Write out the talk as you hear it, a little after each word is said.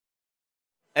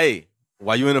Hey,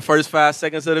 while you're in the first 5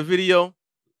 seconds of the video,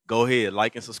 go ahead,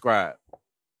 like and subscribe.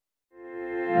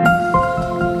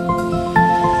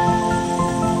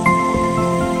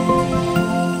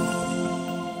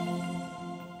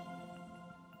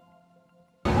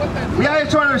 We are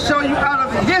trying to show you out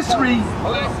of history.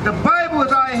 The Bible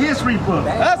is our history book.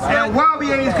 And why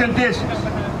we in these conditions.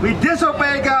 We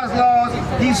disobeyed God's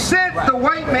laws. He sent the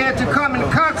white man to come and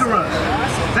conquer us.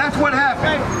 That's what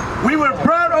happened. We were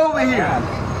brought over here.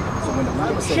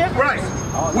 Right.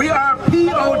 We are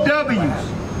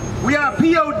POWs. We are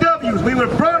POWs. We were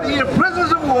brought here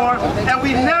prisoners of war, and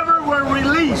we never were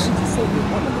released.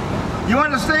 You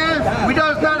understand? We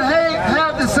does not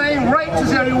have the same rights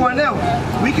as everyone else.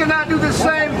 We cannot do the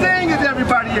same thing as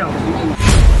everybody else.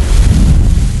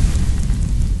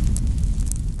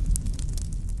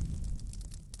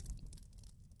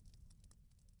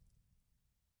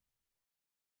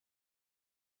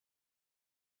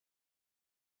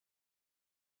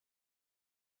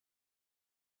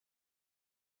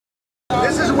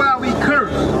 This is why we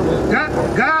curse.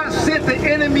 God sent the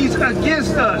enemies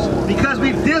against us because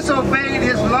we disobeyed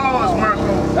his laws,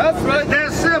 Marco. That's right.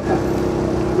 That's simple.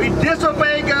 We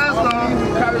disobeyed God's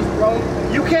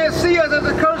laws. You can't see us as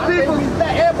a cursed people.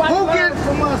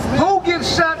 Who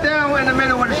gets shot down in the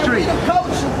middle of the street?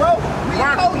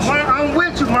 I'm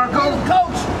with you, Marco.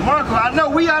 Marco, I know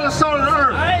we are the salt of the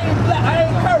earth. I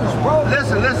ain't cursed, bro.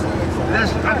 Listen.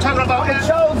 I'm talking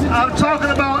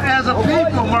about as a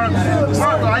people, Marco.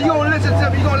 Marco, you don't listen to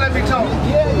me. You gonna let me talk?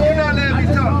 You're not letting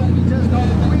me talk.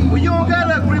 Well, you don't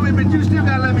gotta agree with me, but you still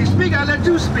gotta let me speak. I let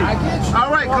you speak. All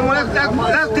right, come on.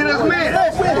 Let's get us man.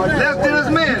 Let's get us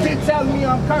man. You keep telling me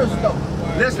I'm cursed though.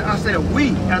 Listen, I said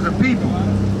we as a people.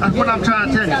 That's what I'm trying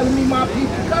to tell you. Telling me my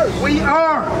people cursed. We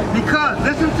are, because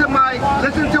listen to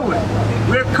it.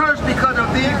 We're cursed because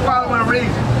of these following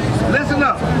reasons. Listen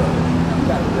up.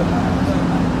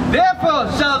 Therefore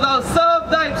shall thou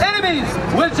serve thine enemies,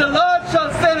 which the Lord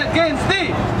shall send against thee,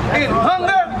 in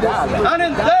hunger, and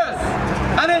in thirst,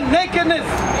 and in nakedness,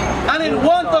 and in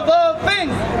want of all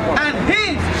things, and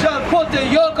he shall put a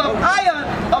yoke of iron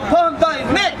upon thy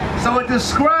neck. So it's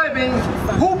describing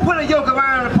who put a yoke of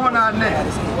iron upon our neck.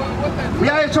 We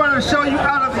are trying to show you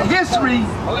out of history.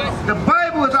 The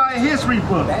Bible is our history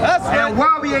book. And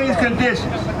why we in these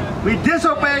conditions. We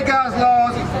disobeyed God's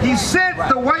laws. He sent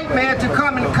the white man to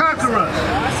come and conquer us.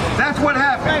 That's what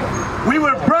happened. We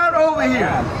were brought over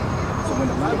here.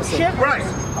 Right.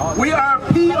 We are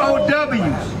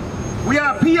POWs. We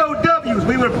are POWs.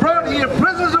 We were brought here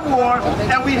prisoners of war,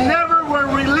 and we never were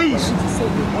released.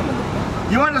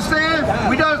 You understand?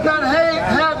 We does not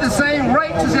have the same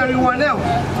rights as everyone else.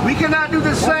 We cannot do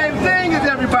the same thing as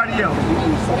everybody else.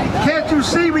 Can't you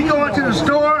see we go into the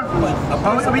store,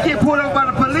 we get pulled over by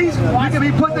the police, we can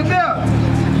be put to death.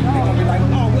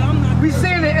 We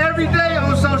seeing it every day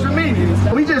on social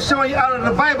media. We just showing you out of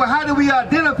the Bible, how do we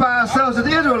identify ourselves as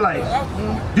Israelites?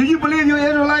 Do you believe you're an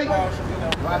Israelite?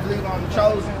 I believe I'm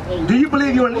chosen. Do you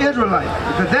believe you're an Israelite?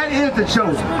 Because that is the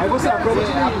chosen. Hey, what's up, brother?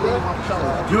 I believe I'm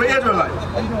chosen. You're an Israelite.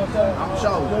 I'm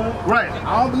chosen. Right.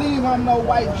 I don't believe I'm no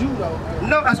white Jew, though.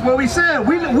 No, that's what we said.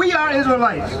 We are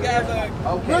Israelites.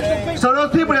 Okay. So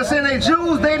those people that say they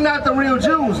Jews, they're not the real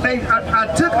Jews.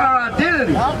 I took our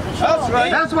identity. That's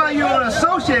right. That's why you don't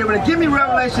associate with it. Give me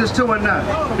Revelations 2 and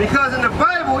 9. Because in the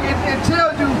Bible, it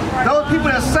tells you those people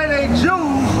that say they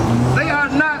Jews, they are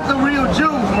not the real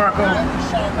Jews, Marco.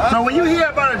 So when you hear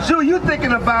about a Jew, you're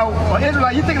thinking about, or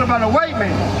Israelite, you're thinking about a white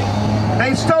man.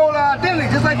 They stole our identity,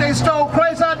 just like they stole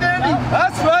Christ's identity.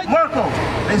 That's right. Marco,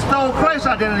 they stole Christ's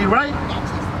identity, right?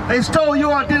 They stole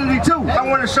your identity too. I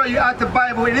want to show you out the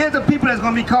Bible. It is the people that's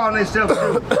going to be calling themselves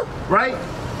Jews, right?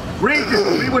 Read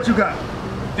this. Read what you got.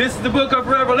 This is the book of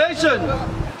Revelation,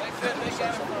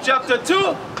 chapter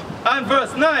 2 and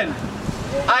verse 9.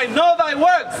 I know thy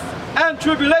works and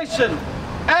tribulation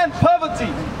and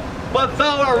poverty, but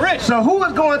thou art rich. So who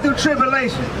is going through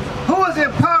tribulation? Who is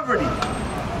in poverty?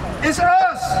 It's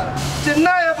us.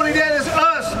 Deniably, that is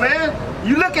us, man.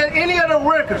 You look at any of the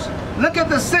workers. Look at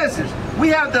the census. We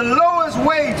have the lowest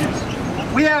wages.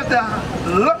 We have the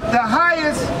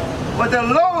highest, but the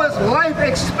lowest life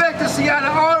expectancy out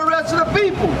of all the rest of the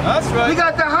people. That's right. We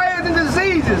got the highest in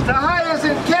diseases, the highest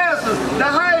in cancer, the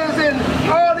highest in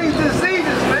all these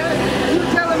diseases, man. You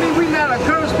telling me we not a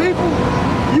cursed people?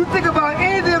 You think about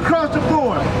anything across the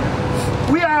board.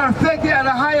 We are affected at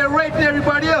a higher rate than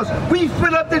everybody else. We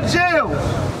fill up the jails.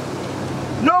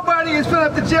 Nobody is filling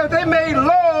up the jails. They made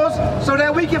laws so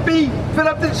that we can fill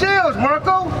up the jails,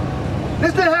 Marco.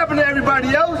 This didn't happen to everybody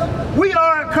else. We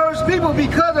are a cursed people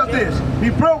because of this. We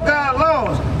broke God's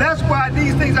laws. That's why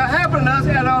these things are happening to us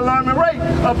at an alarming rate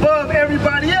above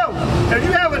everybody else. If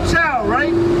you have a child,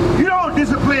 right, you don't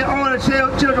discipline all the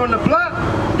children on the block.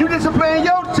 You discipline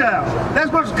your child.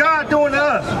 That's what God doing to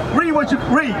us. Read what you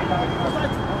read.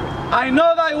 I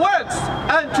know thy works,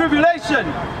 and tribulation,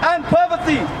 and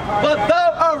poverty, but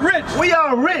thou art rich. We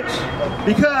are rich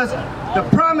because the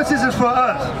promises is for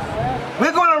us.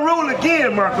 We're going to rule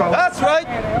again, Marco. That's right.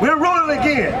 We're ruling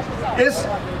again. It's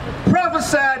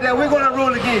prophesied that we're going to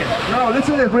rule again. No,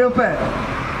 listen to this real fast.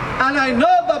 And I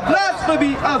know the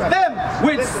blasphemy of them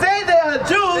which say they are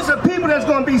Jews. It's the people that's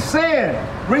going to be saying.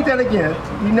 Read that again.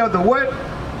 You know the what?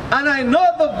 And I know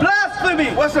the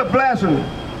blasphemy. What's a blasphemy?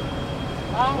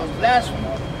 Blasphemy.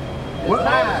 What?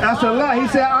 That's a lie. He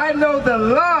said, I know the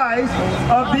lies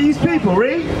of these people.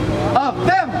 Read. Of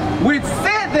them which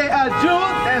say they are Jews.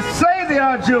 And say they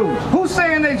are Jews. Who's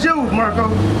saying they're Jews, Marco?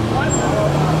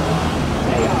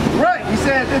 Right. He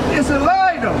said, it's a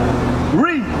lie though.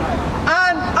 Read.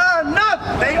 And are not.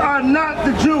 They are not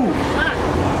the Jews.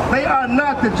 They are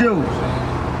not the Jews.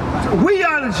 We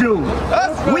are the Jews.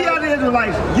 Right. We are the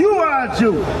Israelites. You are a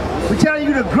Jew. We're telling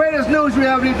you the greatest news you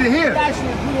ever need to hear.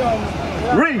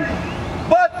 Read.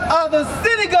 But are the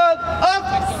synagogue of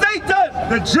Satan.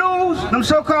 The Jews, them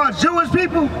so-called Jewish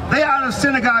people, they are the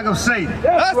synagogue of Satan.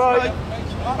 That's right.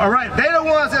 All right, they're the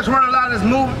ones that's running a lot of this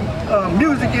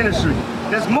music industry,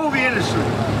 this movie industry.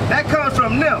 That comes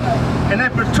from them. And they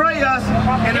portray us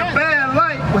in a bad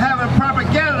light with having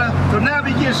propaganda, so now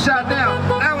we get shot down.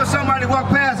 Now when somebody walk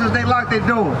past us, they lock their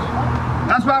doors.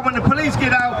 That's why when the police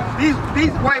get out, these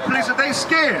white police, they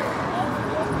scared.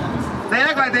 They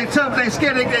act like they tough, they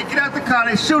scared, they get out the car,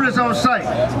 they shoot us on sight.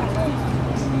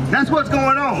 That's what's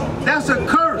going on. That's a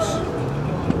curse.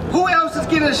 Who else is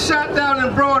getting shot down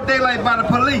in broad daylight by the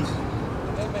police?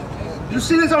 You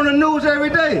see this on the news every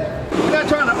day. We're not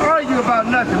trying to argue about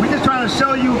nothing. We're just trying to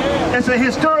show you it's a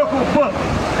historical book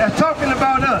that's talking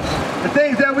about us. The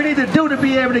things that we need to do to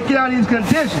be able to get out of these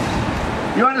conditions.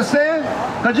 You understand?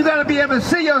 Because you got to be able to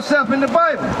see yourself in the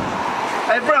Bible.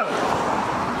 Hey, brother,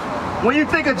 when you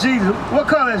think of Jesus, what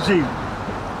color is Jesus?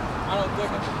 I don't think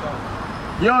of it.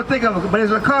 You don't think of it, but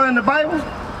is it a color in the Bible?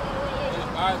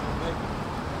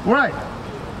 Right.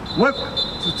 What?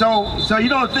 So you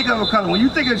don't think of a color. When you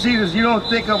think of Jesus, you don't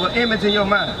think of an image in your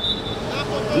mind.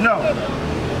 No.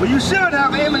 But you should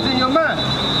have an image in your mind.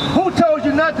 Who told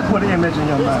you not to put an image in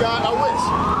your mind? God, I wish.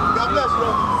 God bless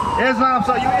you. Islam,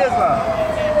 so you Islam.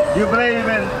 You believe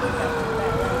in,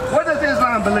 what does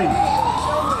Islam believe?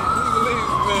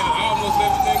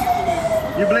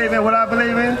 You believe in what I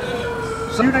believe in?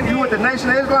 So you with the Nation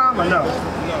of Islam or no?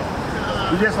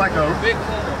 No. You just like a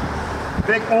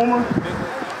big Ummah?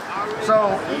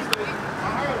 So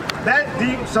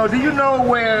do you know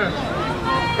where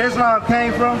Islam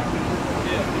came from?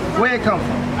 Where it come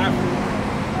from?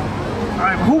 All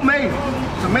right, who made it?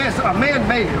 So a man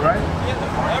made it, right?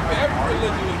 Every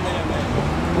religion is man-made.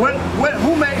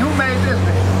 Who made this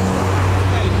thing?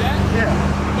 Yeah.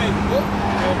 Who made the book?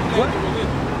 What?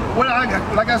 Well,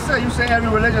 like I said, you say every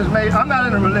religion is made. I'm not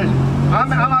in a religion. I'm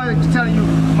just telling you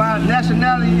my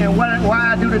nationality and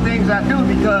why I do the things I do,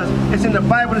 because it's in the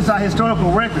Bible. It's our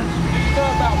historical records. You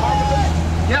know about my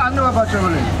religion? Yeah, I know about your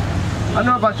religion. I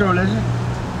know about your religion.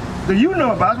 Do you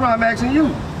know about it? That's why I'm asking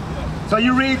you. So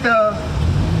you read the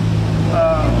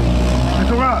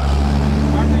Quran? I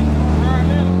think the Quran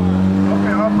and the Bible.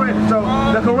 Okay, all praise. So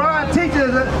the Quran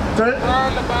teaches it. The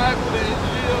Quran, the Bible, the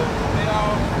Injil, they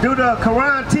all... Do the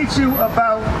Quran teach you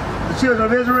about the children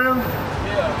of Israel?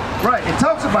 Yeah. Right, it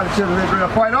talks about the children of Israel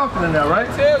quite often in there, right?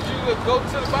 It tells you to go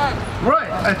to the Bible. Right,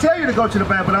 I tell you to go to the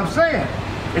Bible, but I'm saying,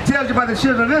 it tells you about the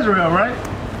children of Israel, right?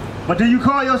 But do you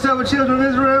call yourself a children of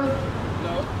Israel?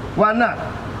 No. Why not?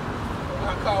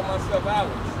 I call myself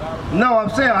Alex. No, I'm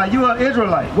saying, are you an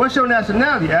Israelite? What's your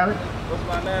nationality, Alex? What's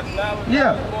my nationality?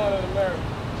 Yeah. I was born in America.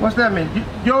 What's that mean?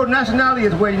 Your nationality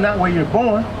is where you're not where you're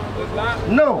born. It's not?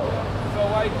 No. So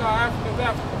why you call Africans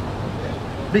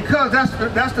Africans? Because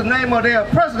that's the name of their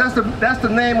oppressor. That's the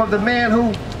name of the man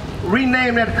who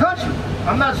renamed that country.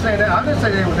 I'm not saying that. I didn't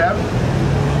say they was African.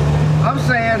 I'm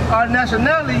saying our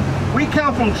nationality, we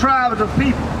come from tribes of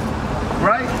people,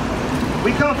 right?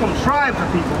 We come from tribes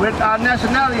of people. Our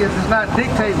nationality does not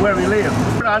dictate where we live.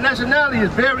 Our nationality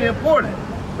is very important.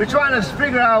 We're trying to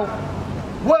figure out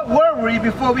what were we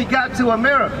before we got to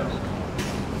America.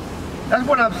 That's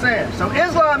what I'm saying. So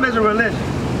Islam is a religion.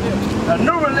 A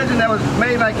new religion that was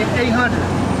made like in 800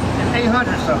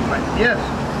 something like that. Yes.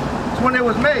 It's when it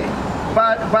was made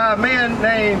by a man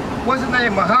named, what's his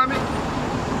name, Muhammad?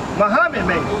 Muhammad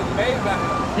made it. It was made by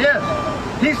him. Yes.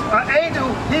 He's an angel.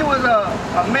 He was a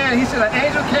man. He said an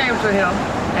angel came to him,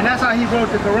 and that's how he wrote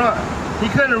the Quran. He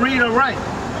couldn't read or write.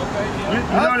 You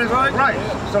know this? Right.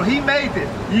 So he made this.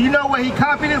 You know where he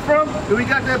copied it from? Do we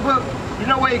got that book? You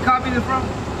know where he copied it from?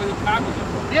 Where he copied it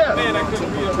from? Yeah. Man, I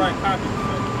couldn't read or write copied it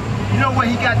from. You know where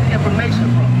he got the information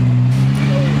from?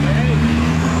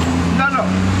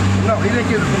 No, he didn't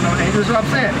get it from no angels. That's what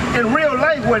I'm saying. In real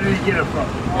life, where did he get it from?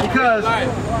 Because,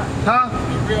 huh?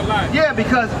 In real life. Yeah,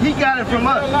 because he got it from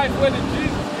us. In real life, where did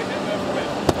Jesus get his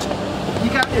information? He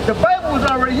got it. The Bible was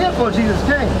already here before Jesus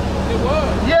came. It was.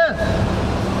 Yes.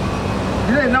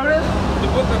 You didn't know this? The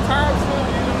book of Times,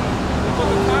 the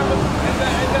book of Times,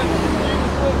 ain't that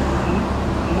Jesus' book?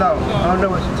 No, I don't know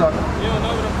what you're talking about. You don't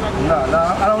know what I'm talking about? No,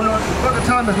 I don't know. The book of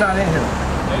Time is not in here.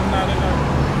 It's not in there.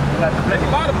 There's a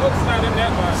lot of books not in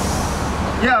that Bible.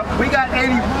 Yeah, we got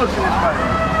 80 books in this Bible.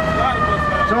 A lot of books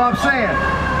not. So I'm saying,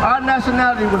 our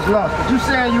nationality was lost. But you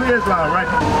saying you Islam, right?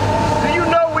 Do you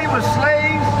know we were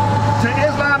slaves to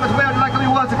Islam as well, like we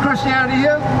was to Christianity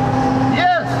here?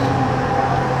 Yes.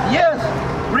 Yes.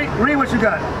 Read what you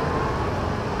got.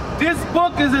 This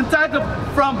book is entitled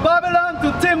From Babylon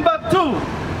to Timbuktu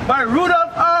by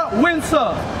Rudolph R.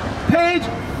 Windsor, page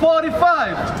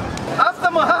 45.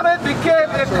 After Muhammad became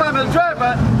a camel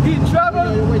driver, he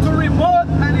traveled to remote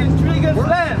and intriguing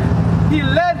lands. He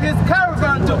led his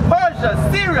caravan to Persia,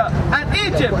 Syria, and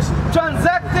Egypt,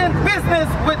 transacting business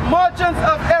with merchants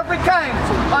of every kind.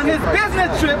 On his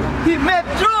business trip, he met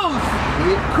Jews,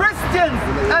 Christians,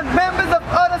 and members of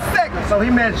other sects. So he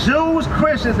met Jews,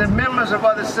 Christians, and members of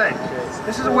other sects.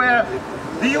 This is where,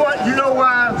 you know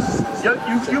why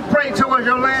you pray towards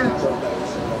your land?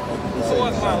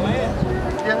 Towards my land?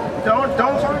 Yeah,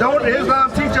 don't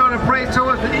Islam teach y'all to pray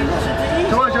towards the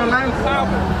east, towards your land,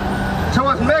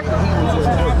 towards Mecca?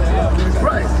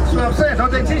 Right. That's what I'm saying.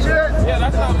 Don't they teach you that? Yeah,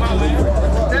 that's not my land.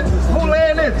 Who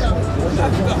land is it?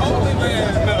 That's the Holy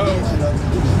Land. No.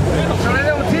 So they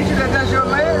don't teach you that that's your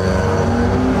land?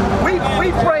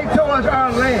 We pray towards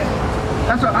our land.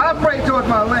 That's what I pray towards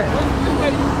my land.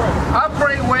 I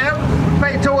pray wherever. We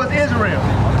pray towards Israel.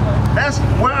 That's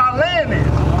where our land is.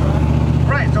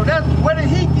 Right, so that's where did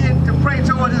he get to pray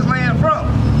towards his land from?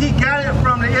 He got it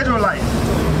from the Israelites.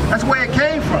 That's where it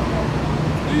came from.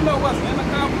 Do you know what's in the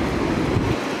Kaaba?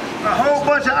 A whole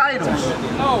bunch of idols.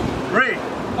 No. Read.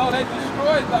 No, they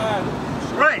destroyed the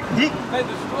idols. Right. They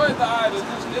destroyed the idols.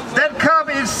 That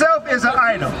Kaaba itself is an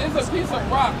idol. It's a piece of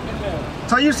rock in there.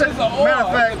 So you said, matter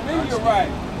of fact, it's a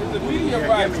meteorite. It's a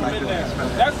meteorite in there.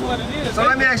 That's what it is. So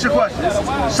let me ask you a question.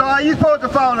 So are you supposed to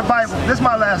follow the Bible? This is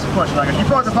my last question. Are you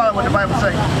supposed to follow what the Bible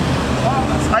says?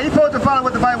 Are you supposed to follow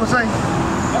what the Bible says?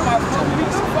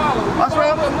 That's what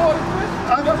I'm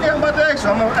about to ask you.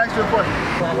 I'm going to ask you a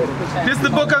question. This is the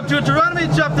book of Deuteronomy,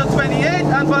 chapter 28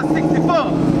 and verse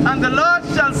 64. And the Lord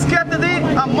shall scatter thee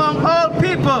among all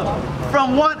people,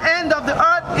 from one end of the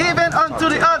earth even unto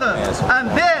the other, and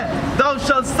there thou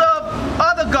shalt serve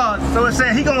other gods. So it's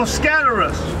saying He's going to scatter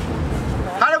us.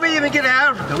 How did we even get to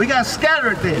Africa? We got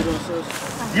scattered there.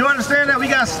 You understand that? We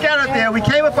got scattered there. We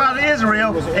came up out of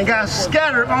Israel and got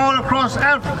scattered all across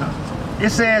Africa. It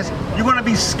says, you're going to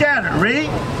be scattered. Read.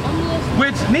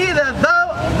 Which neither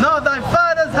thou nor thy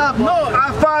fathers have known.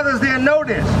 Our fathers didn't know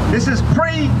this. The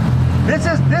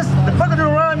book of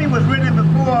Deuteronomy was written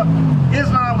before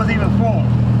Islam was even formed.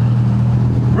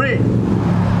 Read.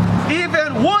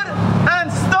 Even wood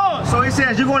and stone. So he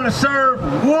says you're going to serve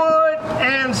wood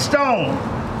and stone.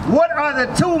 What are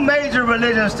the two major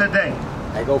religions today?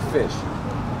 I go fish.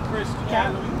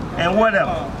 Christianity. And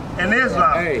whatever. In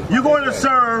Islam, you're going to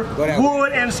serve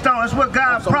wood and stone. That's what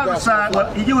God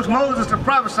prophesied. He used Moses to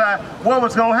prophesy what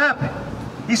was going to happen.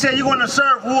 He said you're going to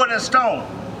serve wood and stone.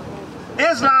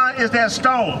 Islam is that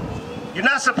stone. You're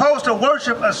not supposed to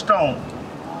worship a stone.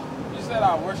 You said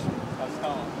I worship a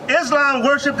stone. Islam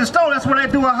worship the stone. That's when they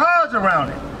do a hajj around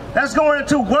it. That's going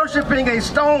into worshiping a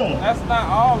stone. That's not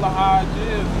all the hajj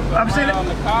is. I'm saying on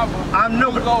the Kaaba. I'm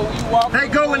no. They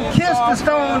go and kiss the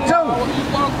stone too.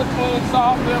 You walk the clean,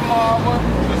 soft and marble.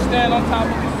 You stand on top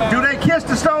of the stone. Do they kiss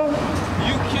the stone?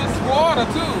 You kiss water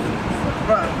too.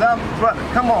 Brother,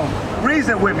 come on.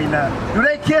 Reason with me now. Do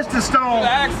they kiss the stone? You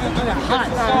ask them to kiss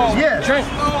the stone. Yeah. The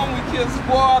stone, we kiss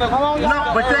water.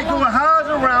 No, but they go and hajj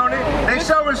around it. They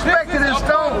show respect to this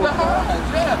stone.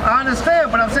 I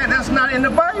understand, but I'm saying that's not in the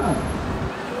Bible.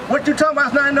 What you talking about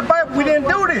is not in the Bible. We didn't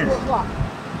do this.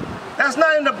 That's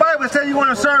not in the Bible. It says you want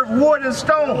to serve wood and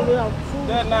stone.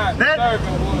 They're not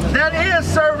serving wood. That is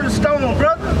serving stone,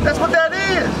 brother. That's what that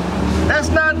is. That's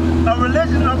not a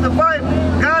religion of the Bible.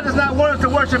 God does not want us to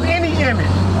worship any image.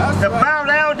 To bow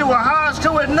down, do a hajj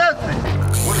to it, nothing.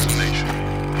 What is a nation?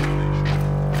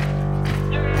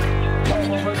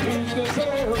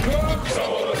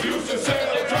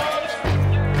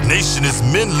 Nation is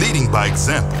men leading by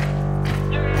example.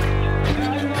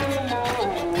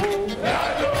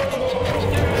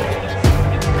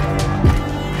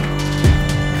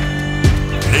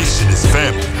 Nation is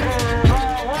family.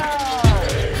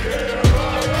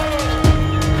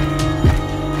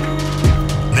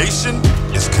 Nation